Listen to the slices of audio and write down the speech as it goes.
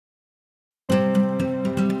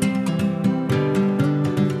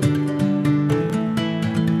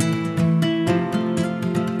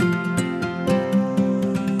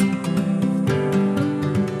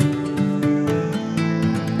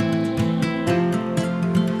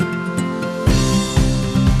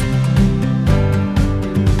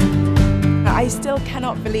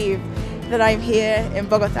cannot believe that I'm here in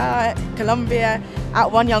Bogota, Colombia,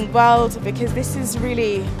 at One Young World, because this is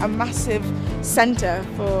really a massive centre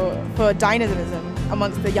for dynamism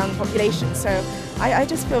amongst the young population. So I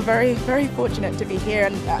just feel very, very fortunate to be here,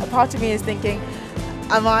 and a part of me is thinking,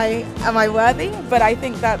 am I worthy? But I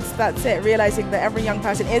think that's it, realising that every young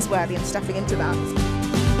person is worthy and stepping into that.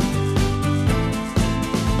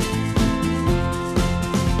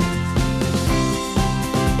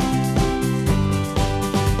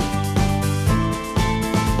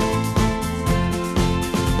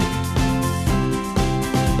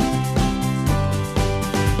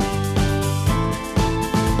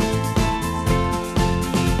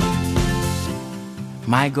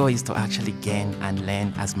 My goal is to actually gain and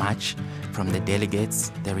learn as much from the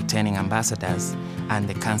delegates, the returning ambassadors, and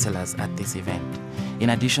the counsellors at this event. In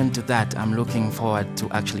addition to that, I'm looking forward to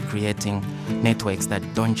actually creating networks that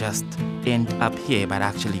don't just end up here, but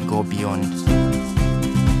actually go beyond.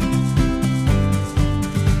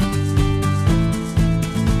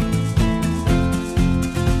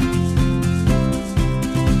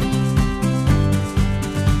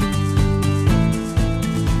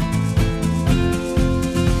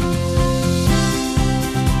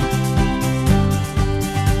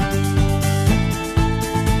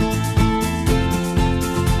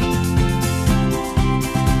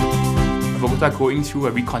 Bogota going through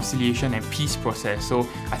a reconciliation and peace process. So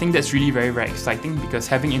I think that's really very, very exciting, because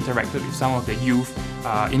having interacted with some of the youth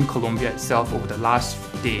in Colombia itself over the last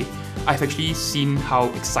day, I've actually seen how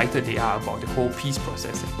excited they are about the whole peace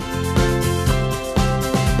process.